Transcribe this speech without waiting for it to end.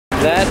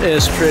That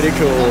is pretty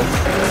cool.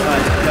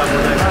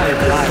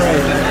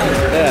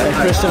 Yeah,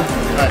 Christian.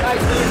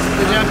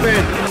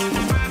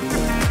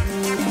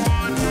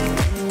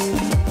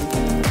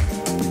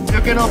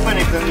 You can open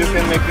it and you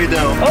can make video.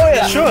 Oh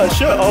yeah, sure.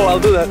 Oh, I'll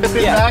do that.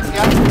 Yeah. Back,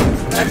 yeah.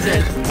 That's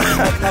it.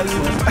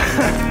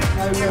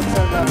 Now you can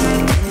turn that.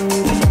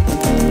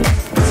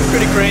 It's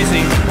pretty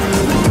crazy.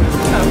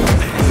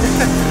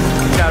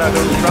 God, I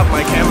don't drop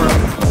my camera.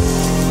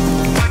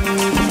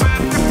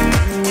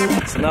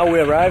 So now we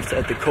arrived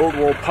at the Cold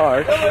War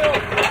Park,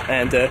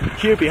 and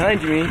here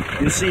behind me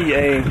you see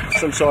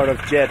some sort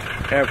of jet,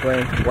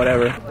 airplane,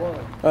 whatever.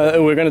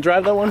 We're gonna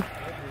drive that one?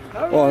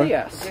 Or?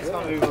 Yes.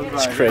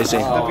 It's crazy.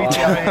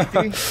 Yeah,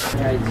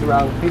 it's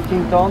around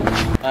 15 tons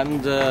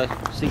and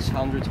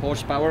 600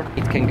 horsepower.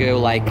 It can go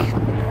like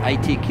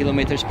 80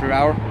 kilometers per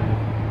hour.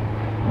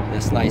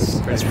 That's nice.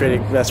 That's pretty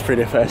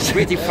fast.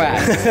 Pretty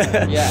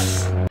fast.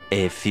 Yes.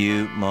 A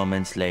few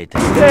moments later.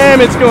 Damn,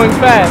 it's going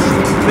fast.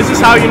 This is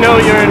how you know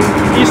you're in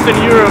Eastern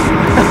Europe.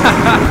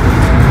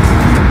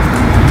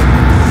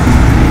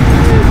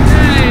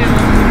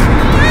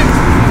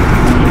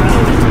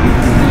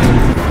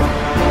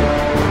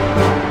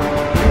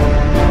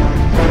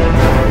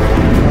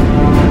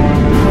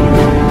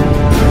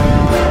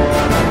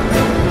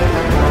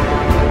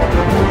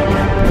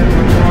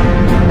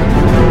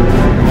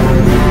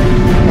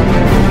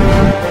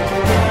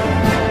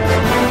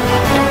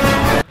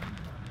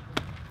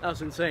 That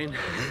was insane.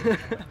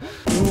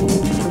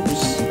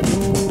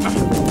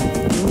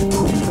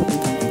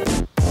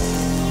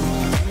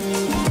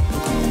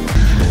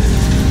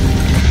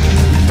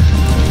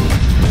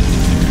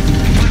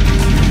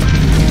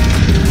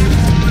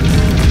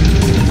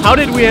 How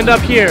did we end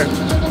up here?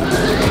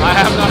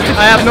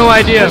 I have no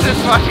idea. This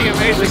is fucking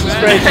amazing. This is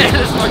crazy.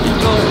 This is fucking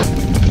cool.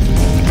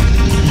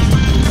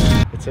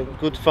 It's a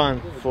good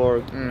fun for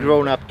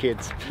grown-up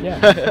kids.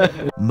 Yeah.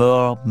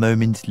 More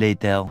moments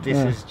later. This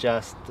is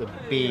just a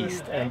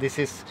beast, and this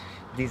is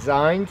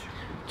designed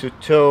to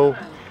tow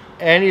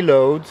any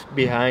load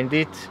behind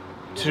it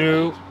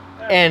through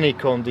any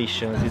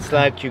conditions. It's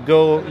like you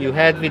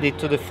head with it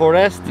to the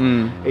forest.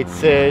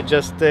 It's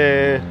just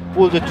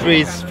pull the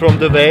trees from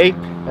the way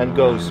and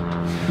goes.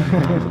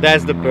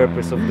 That's the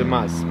purpose of the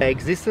MAS. The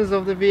existence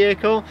of the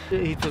vehicle,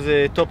 it was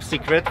a top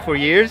secret for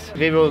years.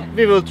 We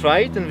will try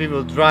it and we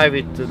will drive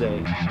it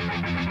today.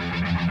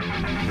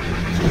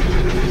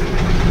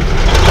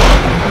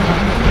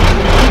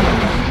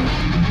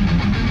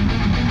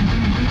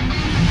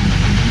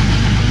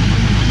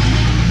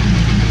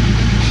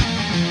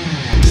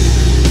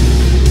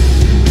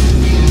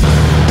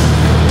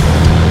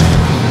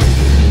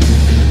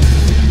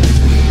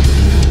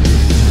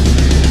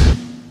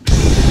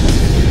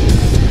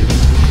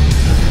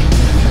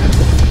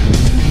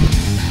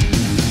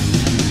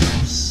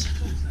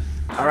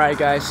 Alright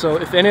guys, so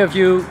if any of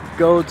you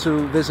go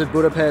to visit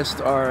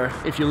Budapest, or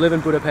if you live in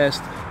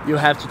Budapest, you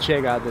have to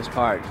check out this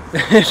park.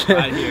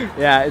 Right here.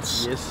 Yeah,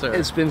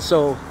 It's been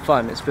so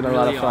fun. It's been a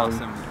lot of fun.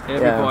 Awesome.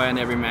 Every boy and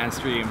every man's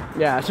dream.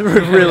 Yeah, it's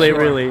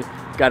really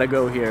gotta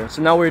go here.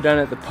 So now we're done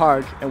at the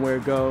park and we're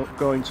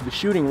going to the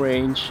shooting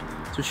range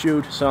to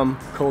shoot some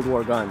Cold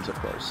War guns, of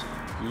course.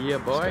 Yeah,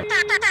 boy.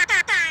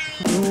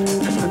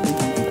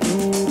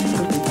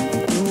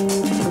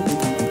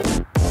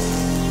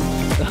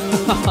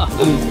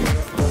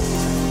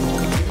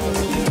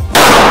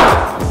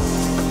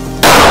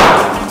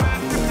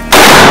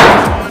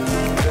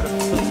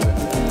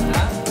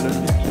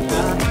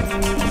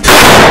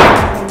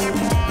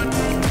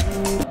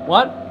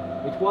 What?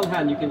 With one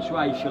hand you can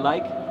try if you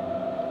like.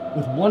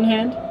 With one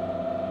hand?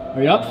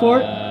 Are you up for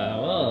it?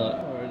 Well,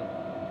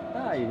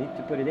 you need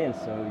to put it in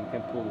so you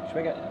can pull the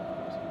trigger.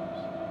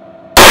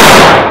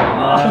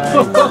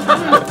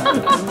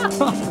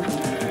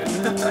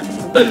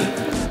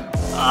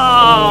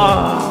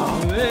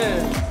 Oh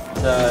man!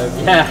 So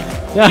yeah,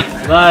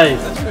 nice.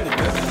 That's pretty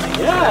good.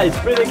 Yeah, it's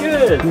pretty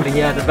good. When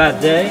you had a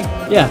bad day.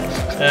 Yeah.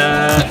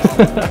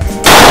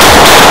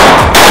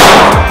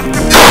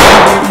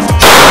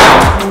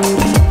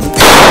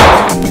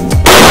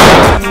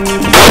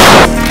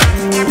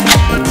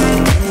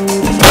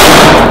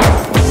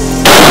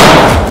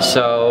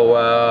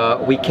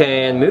 So we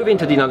can move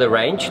into the other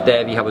range.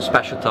 There we have a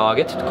special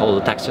target called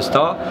the Texas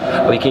Star.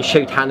 We can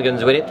shoot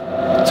handguns with it.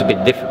 It's a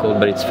bit difficult,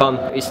 but it's fun.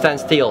 You stand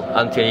still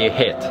until you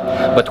hit.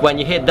 But when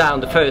you hit down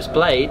the first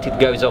blade, it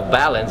goes off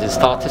balance and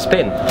starts to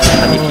spin.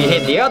 And if you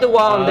hit the other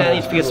one, then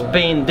it will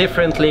spin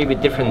differently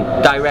with different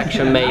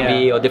direction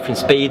maybe, or different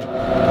speed.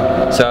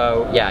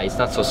 So yeah, it's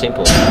not so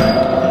simple.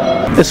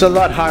 It's a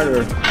lot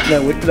harder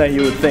than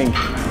you would think.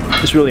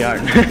 It's really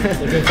hard.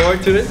 Looking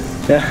forward to it.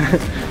 Yeah.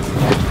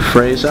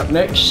 Phrase up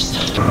next.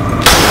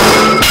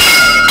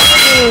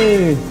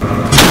 Hey.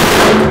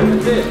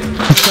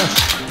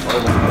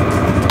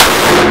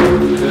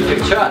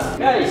 Perfect shot.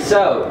 Okay,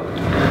 so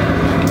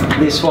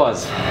this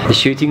was the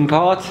shooting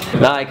part.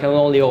 Now I can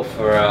only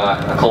offer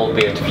a cold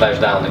beer to flash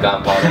down the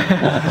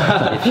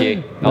gunpowder. If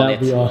you on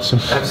That'd it. be awesome.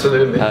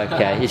 Absolutely.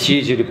 Okay, it's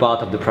usually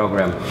part of the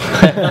program.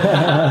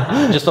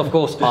 Just of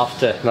course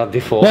after, not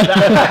before.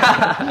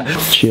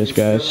 Cheers,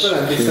 guys.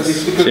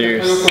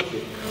 Cheers.